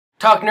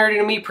Talk Nerdy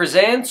to Me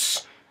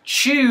presents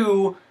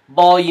Chew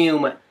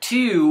Volume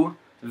 2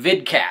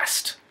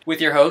 Vidcast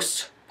with your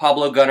host,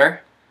 Pablo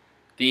Gunner.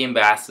 The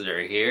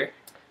ambassador here.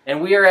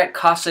 And we are at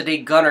Casa de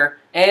Gunner.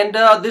 And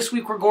this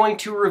week we're going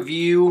to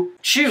review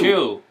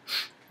Chew.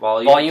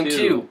 Volume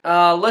 2.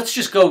 Let's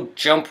just go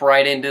jump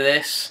right into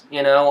this,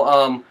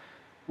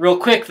 real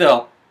quick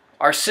though.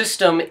 Our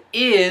system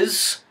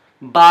is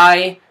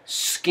by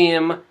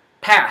SKIM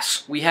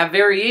Pass. We have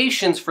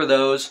variations for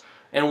those,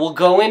 and we'll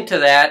go into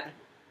that,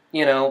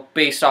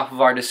 based off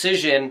of our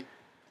decision.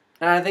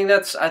 And I think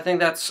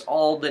that's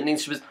all that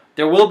needs to be.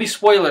 There will be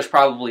spoilers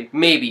probably,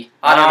 maybe.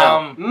 I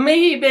don't know.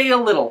 Maybe a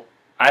little.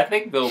 I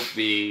think there'll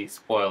be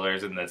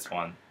spoilers in this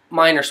one.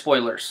 Minor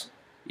spoilers.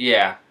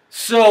 Yeah.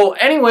 So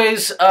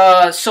anyways,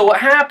 so what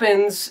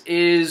happens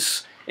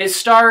is it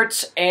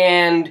starts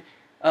and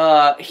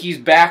he's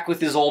back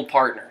with his old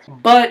partner.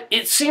 But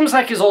it seems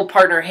like his old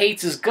partner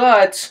hates his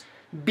guts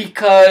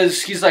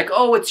because he's like,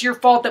 oh, it's your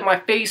fault that my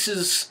face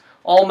is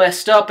all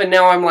messed up and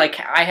now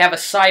I have a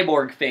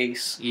cyborg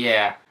face.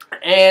 Yeah.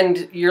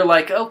 And you're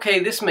like, okay,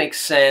 this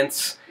makes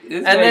sense.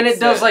 And then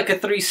it does like a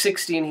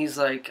 360 and he's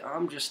like,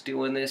 I'm just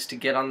doing this to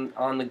get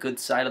on the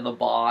good side of the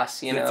boss,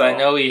 Since I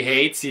know he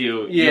hates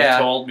you, yeah.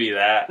 You told me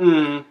that.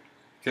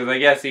 Because I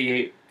guess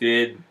he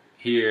did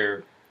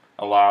hear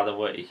a lot of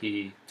what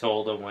he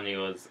told him when he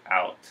was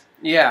out.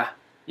 Yeah.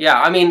 Yeah,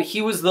 I mean,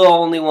 he was the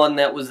only one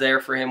that was there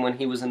for him when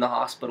he was in the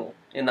hospital,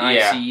 in the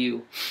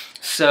ICU.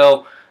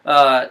 So,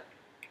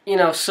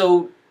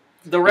 so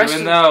the rest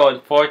Even though,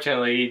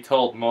 unfortunately, he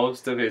told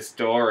most of his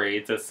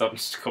story to some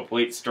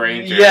complete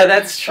stranger. Yeah,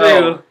 that's true.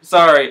 Oh,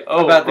 sorry.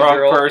 Oh, about the wrong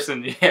girl.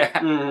 person.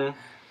 Yeah.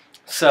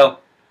 So,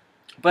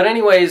 but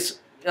anyways,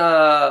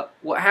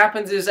 what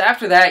happens is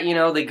after that,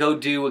 they go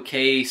do a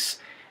case,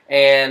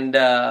 and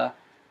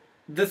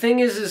the thing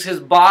is his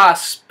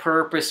boss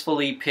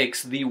purposefully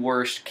picks the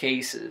worst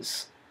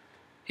cases,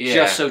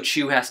 just so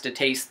Chew has to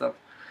taste them.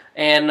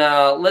 And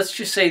let's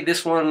just say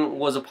this one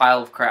was a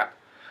pile of crap.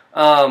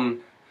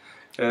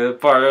 The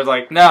partner's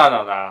like,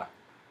 no.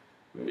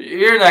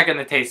 You're not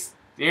gonna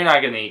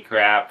eat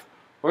crap.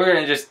 We're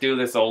gonna just do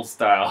this old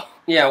style.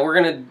 Yeah, we're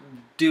gonna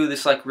do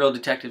this like real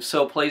detective.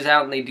 So it plays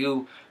out and they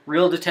do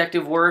real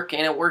detective work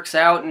and it works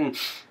out and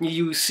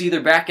you see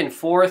they're back and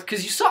forth.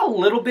 Because you saw a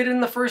little bit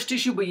in the first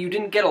issue, but you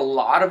didn't get a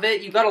lot of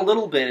it. You got a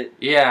little bit.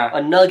 Yeah.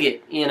 A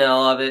nugget,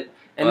 of it.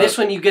 And this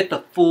one you get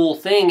the full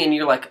thing and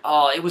you're like,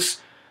 oh, it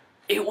was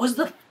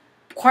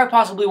quite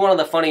possibly one of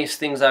the funniest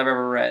things I've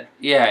ever read.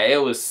 Yeah,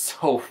 it was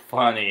so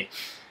funny.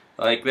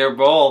 Like, they're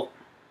both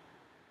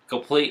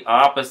complete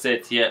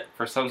opposites, yet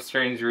for some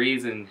strange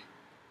reason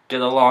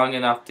get along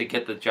enough to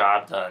get the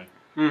job done.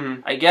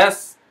 I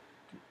guess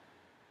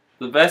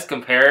the best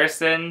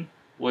comparison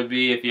would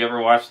be if you ever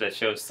watched that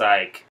show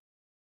Psych.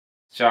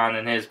 Sean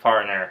and his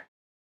partner.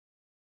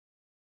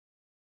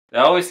 They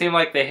always seem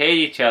like they hate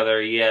each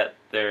other, yet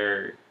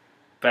they're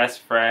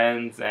best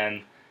friends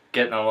and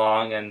getting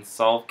along and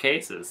solve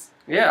cases.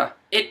 Yeah.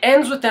 It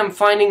ends with them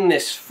finding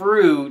this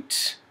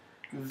fruit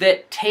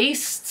that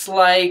tastes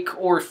like,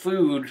 or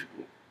food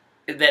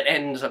that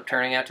ends up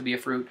turning out to be a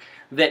fruit,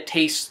 that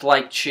tastes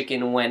like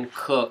chicken when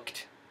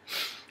cooked.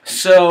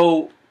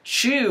 So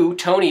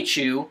Tony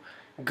Chew,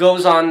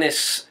 goes on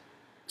this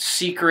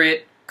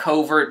secret,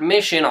 covert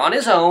mission on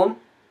his own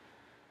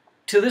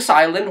to this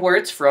island where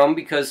it's from,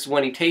 because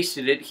when he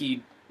tasted it,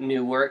 he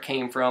knew where it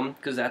came from,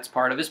 because that's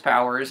part of his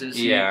powers, is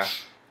he,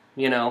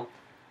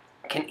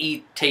 can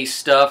taste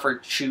stuff or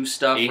chew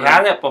stuff. He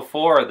had it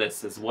before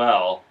this as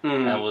well.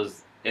 That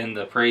was in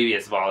the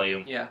previous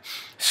volume. Yeah.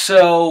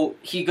 So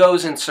he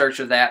goes in search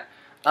of that.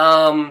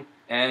 And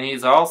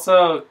he's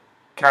also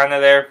kind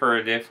of there for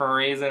a different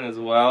reason as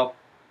well.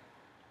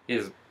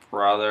 His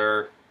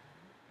brother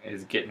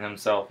is getting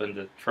himself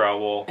into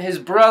trouble. His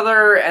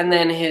brother and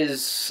then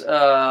his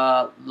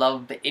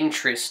love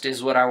interest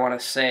is what I want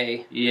to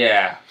say.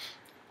 Yeah.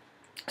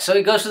 So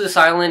he goes to this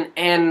island,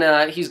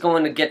 and he's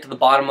going to get to the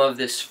bottom of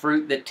this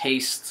fruit that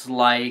tastes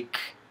like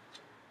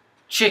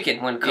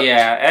chicken when cooked.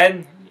 Yeah,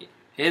 and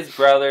his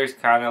brother's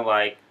kind of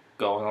like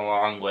going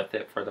along with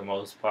it for the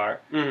most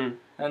part.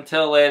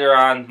 Until later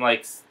on,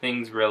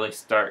 things really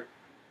start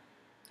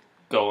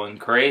going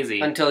crazy.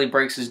 Until he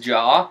breaks his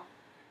jaw.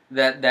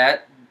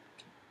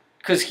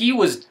 Because he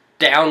was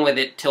down with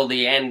it till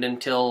the end,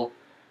 until,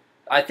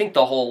 I think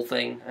the whole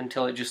thing,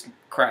 until it just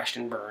crashed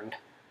and burned.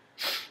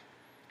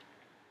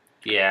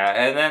 Yeah,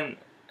 and then,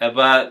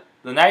 but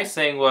the nice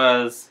thing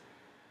was,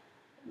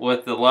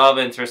 with the love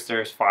interest,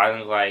 there's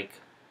finally,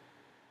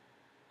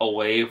 a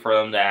way for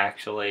them to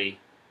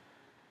actually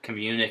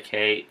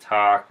communicate,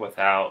 talk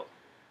without,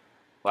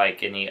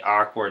 any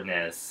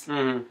awkwardness.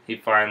 He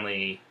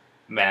finally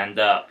manned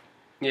up.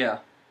 Yeah.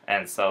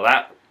 And so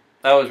that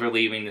was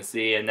relieving to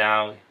see, and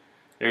now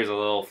there's a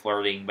little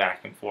flirting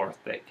back and forth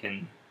that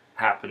can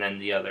happen in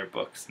the other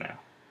books now.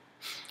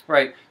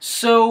 Right.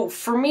 So,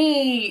 for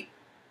me,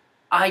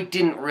 I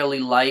didn't really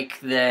like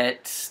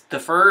that the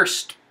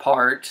first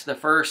part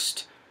of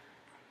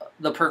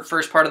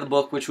the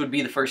book, which would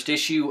be the first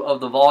issue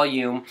of the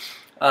volume,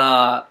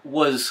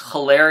 was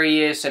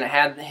hilarious, and it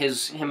had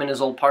him and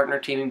his old partner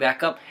teaming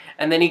back up,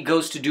 and then he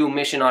goes to do a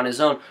mission on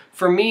his own.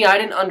 For me, I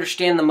didn't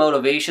understand the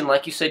motivation.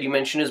 Like you said, you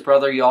mentioned his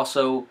brother. We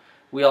also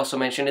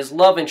mentioned his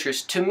love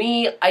interest. To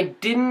me, I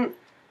didn't,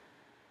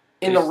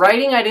 in the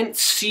writing, I didn't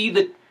see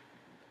the,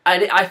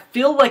 I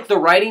feel like the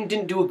writing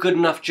didn't do a good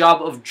enough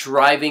job of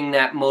driving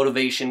that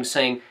motivation,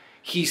 saying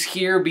he's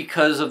here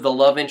because of the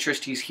love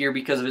interest, he's here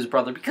because of his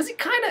brother, because he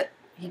kind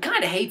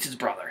of hates his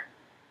brother.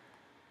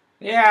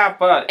 Yeah,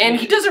 but... And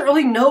he doesn't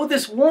really know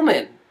this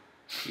woman.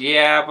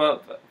 Yeah,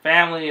 but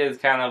family is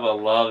kind of a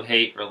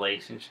love-hate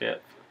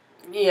relationship.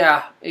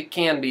 Yeah, it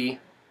can be.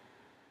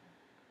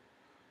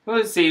 Well,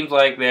 it seems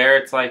like there,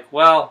 it's like,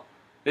 well,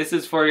 this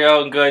is for your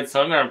own good,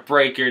 so I'm going to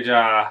break your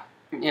jaw.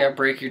 Yeah,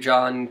 break your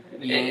jaw and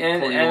pull you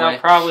away. And I'll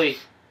probably...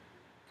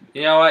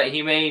 You know what?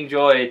 He may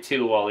enjoy it,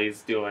 too, while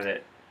he's doing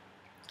it.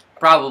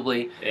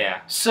 Probably.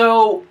 Yeah.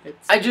 So,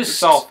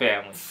 it's all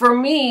family. For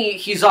me,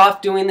 he's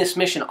off doing this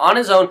mission on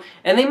his own,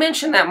 and they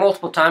mention that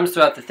multiple times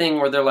throughout the thing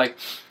where they're like,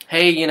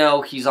 hey, you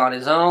know, he's on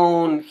his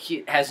own,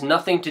 he has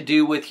nothing to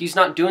do with, he's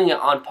not doing it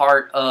on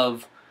part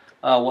of,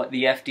 the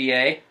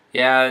FDA?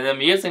 Yeah, the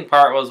amusing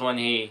part was when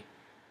he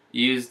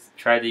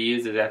tried to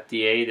use his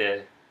FDA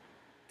to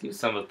do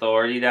some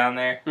authority down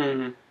there,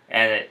 and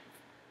it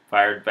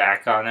fired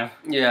back on him.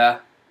 Yeah.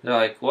 They're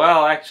like,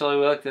 well, actually,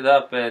 we looked it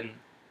up, and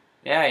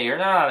yeah, you're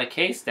not on a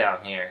case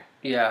down here.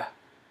 Yeah.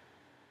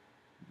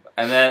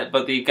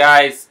 But the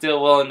guy's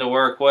still willing to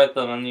work with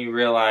him, and you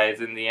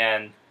realize in the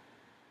end,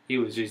 he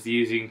was just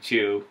using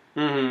Chew.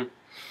 Mm-hmm.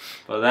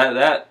 But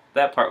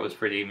that part was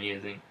pretty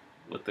amusing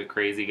with the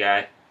crazy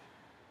guy.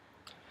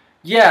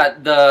 Yeah,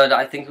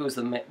 I think it was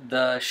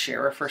the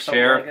sheriff or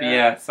something like that.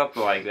 Yeah,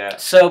 something like that.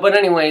 So, but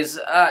anyways,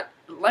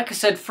 like I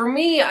said, for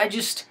me, I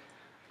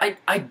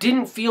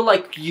didn't feel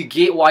like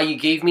why you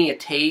gave me a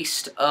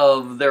taste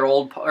of their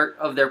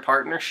their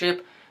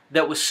partnership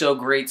that was so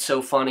great,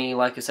 so funny.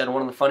 Like I said,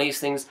 one of the funniest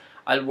things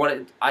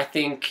I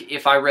think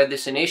if I read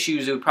this in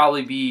issues, it would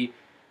probably be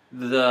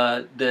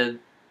probably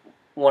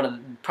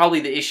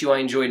the issue I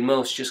enjoyed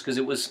most, just because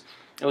it was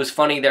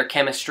funny, their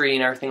chemistry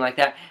and everything like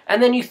that.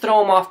 And then you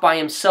throw him off by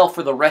himself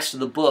for the rest of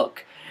the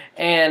book,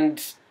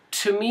 and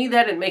to me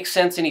that it makes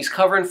sense, and he's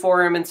covering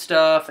for him and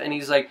stuff, and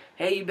he's like,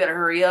 hey, you better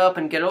hurry up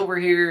and get over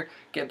here,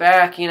 get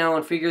back, you know,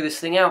 and figure this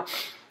thing out.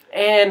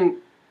 And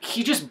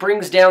he just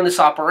brings down this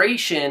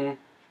operation,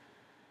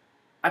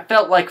 I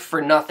felt like,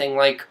 for nothing.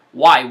 Like,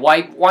 why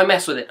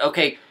mess with it?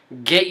 Okay,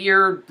 get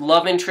your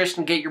love interest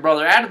and get your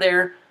brother out of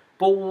there,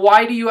 but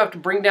why do you have to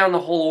bring down the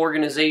whole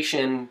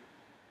organization?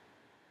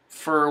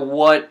 For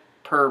what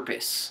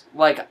purpose?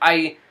 Like,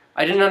 I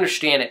didn't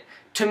understand it.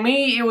 To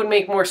me, it would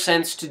make more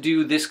sense to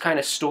do this kind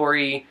of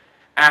story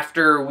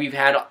after we've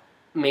had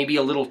maybe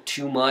a little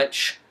too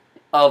much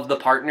of the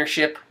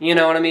partnership. You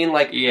know what I mean?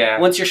 Like, yeah.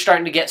 Once you're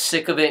starting to get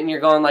sick of it and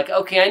you're going like,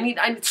 okay, I need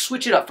to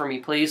switch it up for me,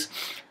 please.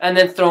 And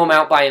then throw him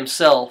out by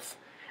himself.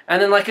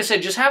 And then, like I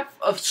said, just have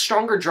a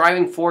stronger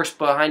driving force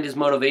behind his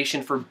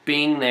motivation for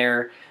being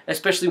there,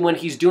 especially when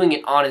he's doing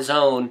it on his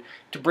own,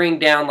 to bring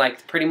down,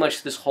 like, pretty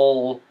much this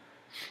whole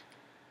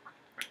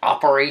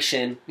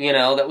operation, you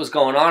know, that was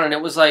going on. And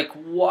it was like,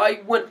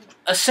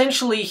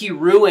 essentially he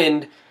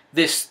ruined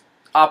this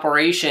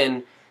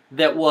operation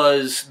that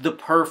was the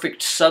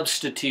perfect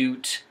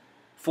substitute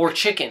for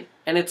chicken.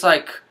 And it's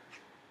like,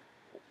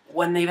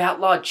 when they've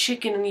outlawed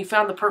chicken and you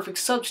found the perfect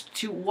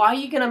substitute, why are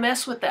you going to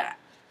mess with that?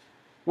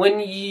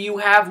 When you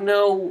have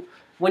no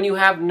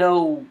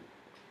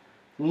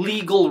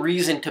legal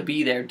reason to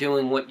be there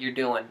doing what you're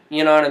doing.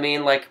 You know what I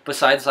mean? Like,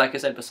 besides, like I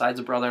said, besides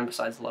the brother and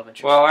besides the love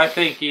interest. Well, I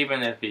think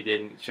even if he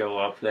didn't show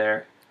up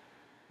there,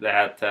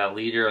 that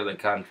leader of the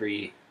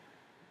country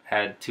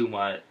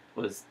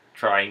was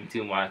trying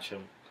too much,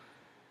 and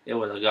it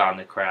would have gone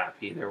to crap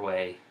either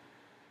way.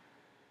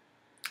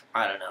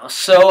 I don't know.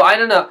 So, I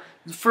don't know.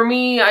 For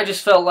me, I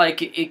just felt like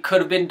it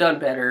could have been done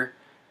better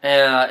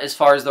as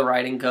far as the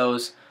writing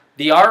goes.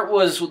 The art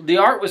was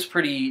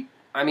pretty...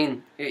 I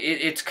mean,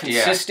 it's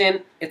consistent.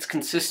 Yeah. It's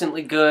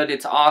consistently good.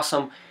 It's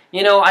awesome.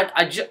 You know,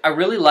 I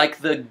really like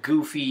the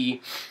goofy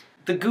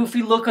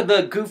look of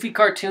the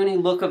cartoony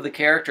look of the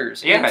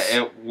characters. Yeah,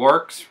 it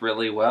works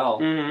really well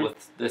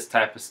with this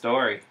type of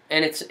story.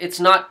 And it's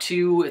not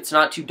too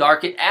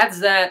dark. It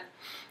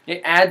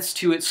adds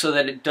to it so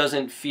that it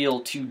doesn't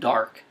feel too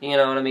dark. You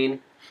know what I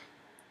mean?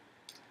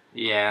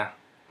 Yeah,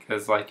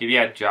 because like if you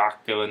had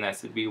Jock doing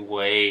this, it'd be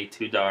way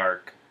too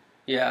dark.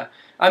 Yeah.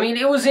 I mean,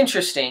 it was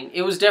interesting.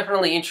 It was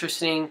definitely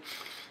interesting.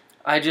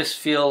 I just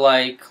feel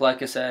like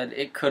I said,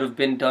 it could have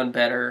been done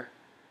better.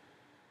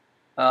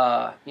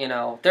 You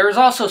know, there was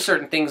also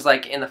certain things,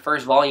 like in the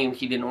first volume,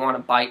 he didn't want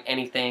to bite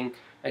anything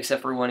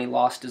except for when he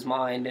lost his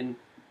mind and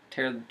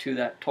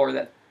tore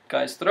that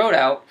guy's throat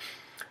out.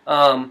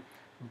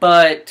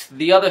 But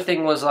the other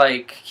thing was,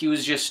 like, he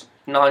was just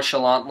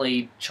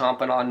nonchalantly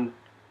chomping on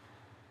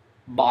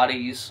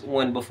bodies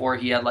when before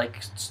he had,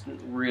 like,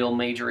 real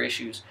major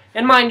issues.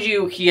 And mind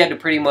you, he had to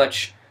pretty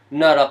much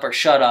nut up or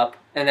shut up,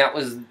 and that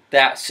was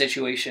that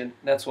situation.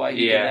 That's why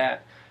he did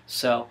that.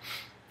 So,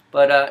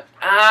 But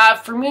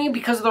for me,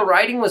 because the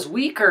writing was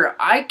weaker,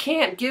 I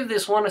can't give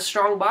this one a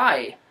strong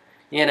buy.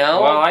 You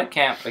know? Well, I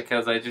can't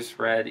because I just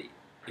read,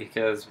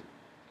 because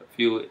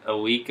a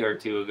week or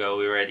two ago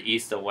we read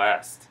East to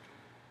West.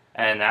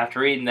 And after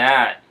reading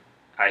that,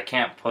 I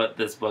can't put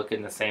this book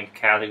in the same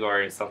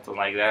category as something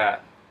like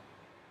that.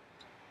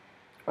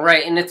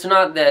 Right, and it's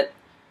not that,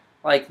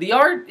 like, the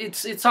art,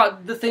 it's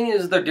not, the thing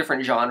is they're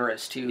different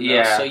genres too. Though,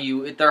 yeah. So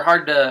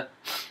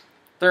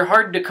they're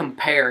hard to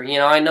compare. You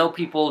know, I know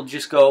people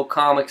just go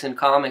comics and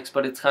comics,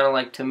 but it's kind of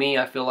like, to me,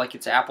 I feel like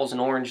it's apples and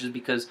oranges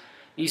because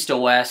East to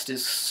West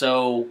is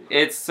so...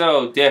 It's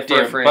so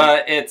different,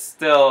 but it's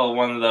still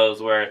one of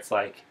those where it's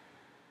like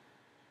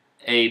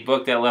a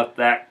book that left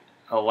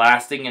a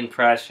lasting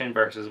impression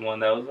versus one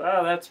that was,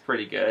 oh, that's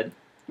pretty good.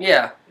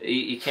 Yeah.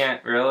 You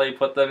can't really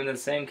put them in the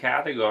same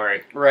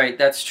category. Right,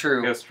 that's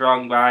true. Because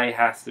strong buy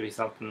has to be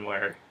something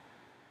where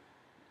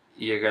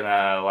you're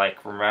gonna,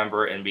 like,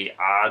 remember and be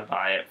awed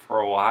by it for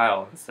a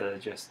while instead of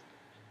just,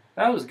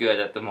 that was good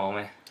at the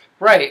moment.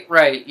 Right,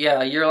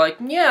 yeah. You're like,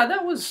 yeah,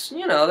 that was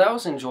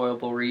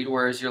enjoyable read,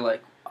 whereas you're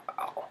like,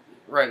 wow.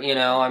 Right, you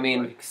know, I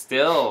mean... Like,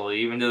 still,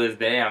 even to this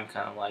day, I'm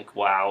kind of like,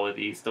 wow, with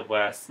East to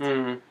West.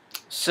 Mm-hmm.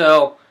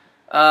 So,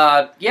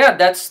 yeah,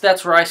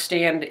 that's where I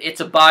stand. It's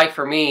a buy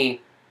for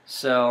me,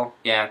 so...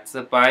 Yeah, it's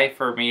a buy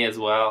for me as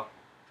well.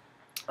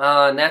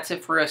 And that's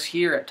it for us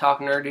here at Talk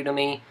Nerdy to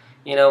Me.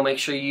 You know, make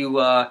sure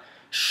you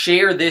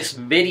share this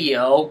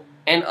video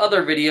and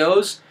other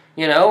videos,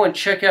 you know, and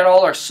check out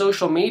all our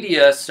social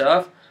media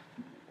stuff,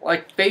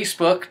 like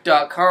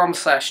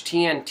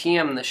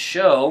Facebook.com/TNTM the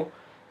show.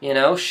 You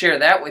know, share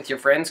that with your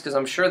friends because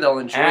I'm sure they'll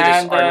enjoy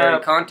our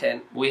nerdy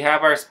content. We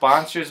have our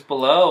sponsors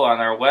below on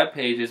our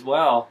webpage as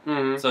well.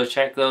 Mm-hmm. So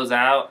check those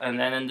out. And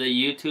then in the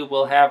YouTube,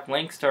 we'll have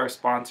links to our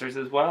sponsors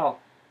as well.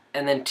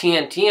 And then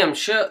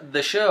TNTM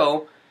the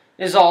show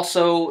is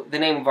also the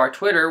name of our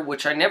Twitter,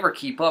 which I never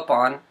keep up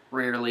on.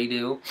 Rarely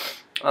do.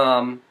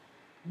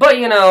 But,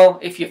 you know,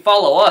 if you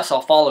follow us,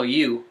 I'll follow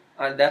you.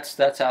 That's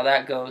how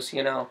that goes,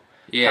 you know.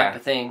 Yeah. Type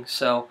of thing.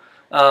 So,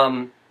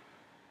 you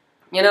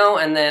know,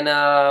 and then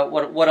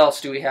what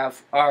else do we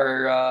have?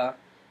 Our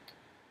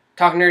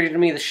Talk Nerdy to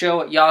Me, the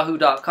show at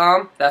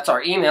yahoo.com. That's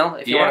our email.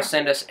 If you want to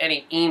send us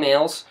any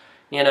emails,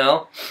 you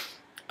know.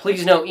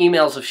 Please no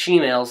emails of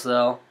she-mails,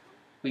 though.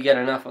 We get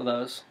enough of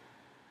those.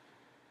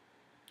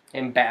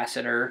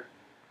 Ambassador.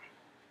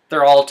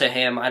 They're all to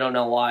him. I don't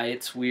know why.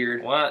 It's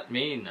weird. What?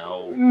 Me?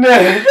 No.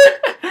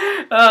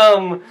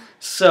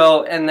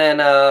 So, and then,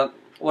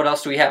 what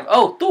else do we have?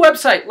 Oh, the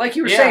website, like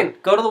you were saying.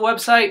 Go to the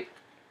website,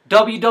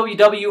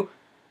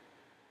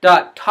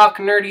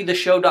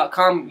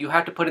 www.talknerdytheshow.com. You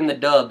have to put in the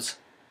dubs,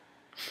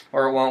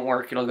 or it won't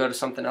work. It'll go to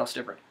something else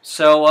different.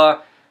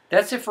 So,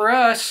 that's it for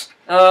us.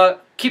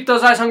 Keep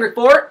those eyes hungry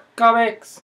for comics.